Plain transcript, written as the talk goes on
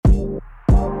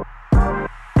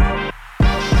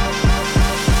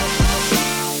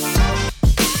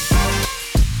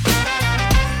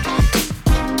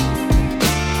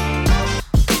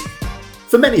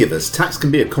For many of us, tax can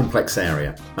be a complex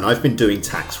area, and I've been doing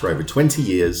tax for over 20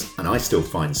 years and I still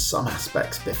find some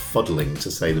aspects befuddling to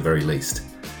say the very least.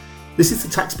 This is the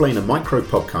Taxplainer micro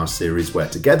podcast series where,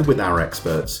 together with our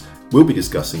experts, we'll be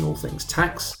discussing all things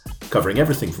tax, covering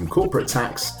everything from corporate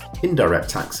tax, indirect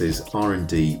taxes,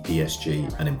 R&D,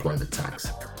 ESG and employment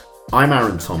tax. I'm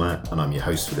Aaron Thomas and I'm your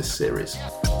host for this series.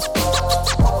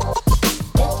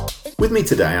 With me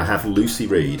today I have Lucy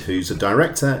Reed, who's a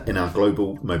director in our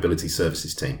Global Mobility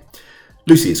Services team.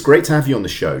 Lucy, it's great to have you on the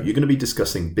show. You're going to be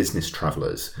discussing business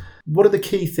travellers. What are the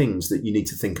key things that you need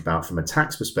to think about from a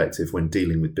tax perspective when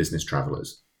dealing with business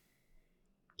travellers?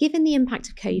 Given the impact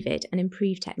of COVID and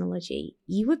improved technology,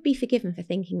 you would be forgiven for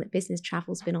thinking that business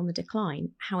travel's been on the decline.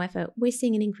 However, we're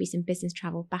seeing an increase in business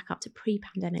travel back up to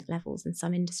pre-pandemic levels in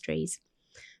some industries.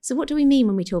 So what do we mean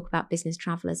when we talk about business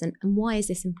travellers and why is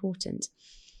this important?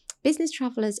 Business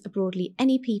travellers are broadly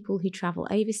any people who travel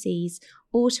overseas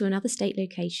or to another state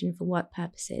location for work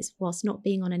purposes whilst not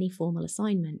being on any formal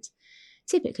assignment.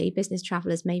 Typically, business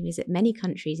travellers may visit many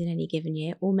countries in any given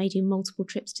year or may do multiple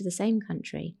trips to the same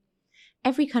country.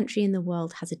 Every country in the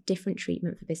world has a different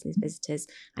treatment for business visitors,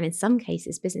 and in some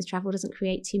cases, business travel doesn't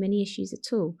create too many issues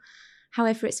at all.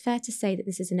 However, it's fair to say that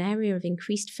this is an area of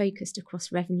increased focus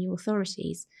across revenue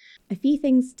authorities. A few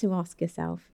things to ask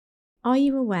yourself. Are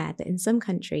you aware that in some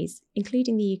countries,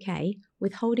 including the UK,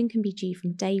 withholding can be due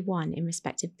from day one in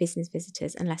respect of business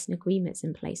visitors unless an agreement's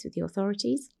in place with the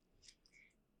authorities?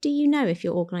 Do you know if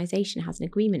your organisation has an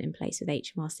agreement in place with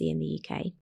HMRC in the UK?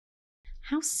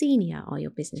 How senior are your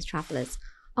business travellers?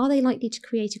 Are they likely to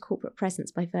create a corporate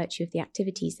presence by virtue of the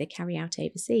activities they carry out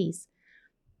overseas?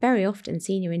 Very often,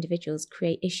 senior individuals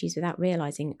create issues without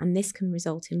realising, and this can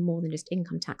result in more than just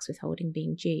income tax withholding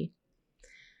being due.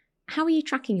 How are you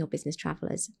tracking your business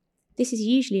travellers? This is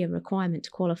usually a requirement to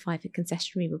qualify for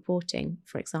concessionary reporting,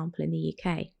 for example, in the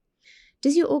UK.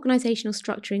 Does your organisational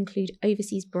structure include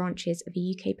overseas branches of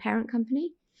a UK parent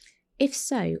company? If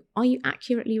so, are you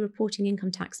accurately reporting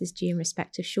income taxes due in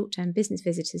respect of short-term business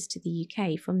visitors to the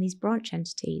UK from these branch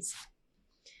entities?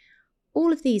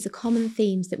 All of these are common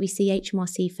themes that we see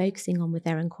HMRC focusing on with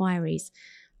their inquiries,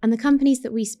 and the companies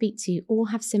that we speak to all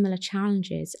have similar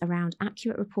challenges around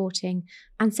accurate reporting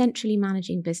and centrally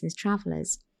managing business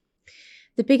travellers.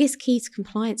 The biggest key to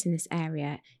compliance in this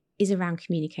area is around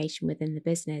communication within the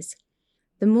business.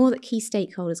 The more that key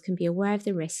stakeholders can be aware of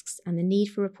the risks and the need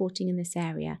for reporting in this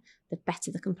area, the better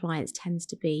the compliance tends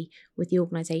to be with the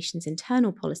organisation's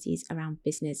internal policies around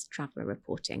business traveller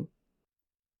reporting.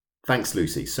 Thanks,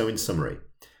 Lucy. So in summary,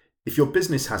 if your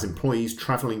business has employees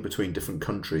travelling between different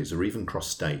countries or even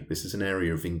cross-state, this is an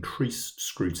area of increased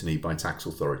scrutiny by tax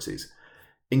authorities.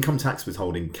 Income tax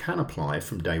withholding can apply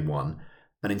from day one,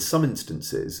 and in some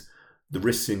instances, the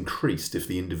risks increased if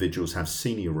the individuals have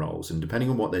senior roles, and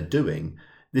depending on what they're doing,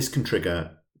 this can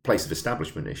trigger place of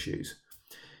establishment issues.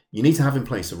 You need to have in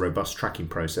place a robust tracking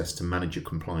process to manage your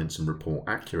compliance and report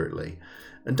accurately.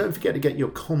 And don't forget to get your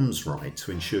comms right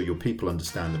to ensure your people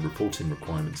understand the reporting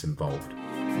requirements involved.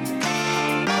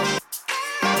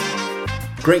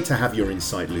 Great to have your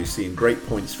insight, Lucy, and great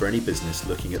points for any business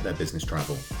looking at their business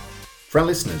travel. For our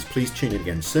listeners, please tune in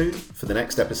again soon for the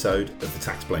next episode of the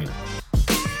Taxplainer.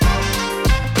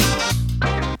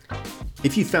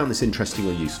 If you found this interesting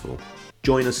or useful,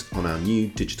 join us on our new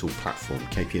digital platform,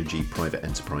 KPMG Private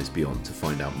Enterprise Beyond, to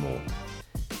find out more.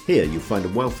 Here you'll find a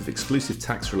wealth of exclusive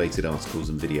tax-related articles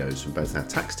and videos from both our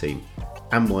tax team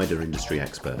and wider industry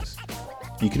experts.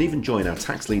 You can even join our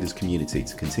tax leaders community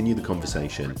to continue the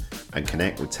conversation and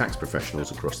connect with tax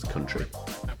professionals across the country.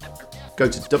 Go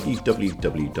to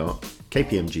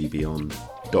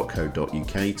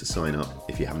www.kpmgbeyond.co.uk to sign up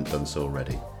if you haven't done so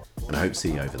already, and I hope to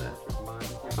see you over there.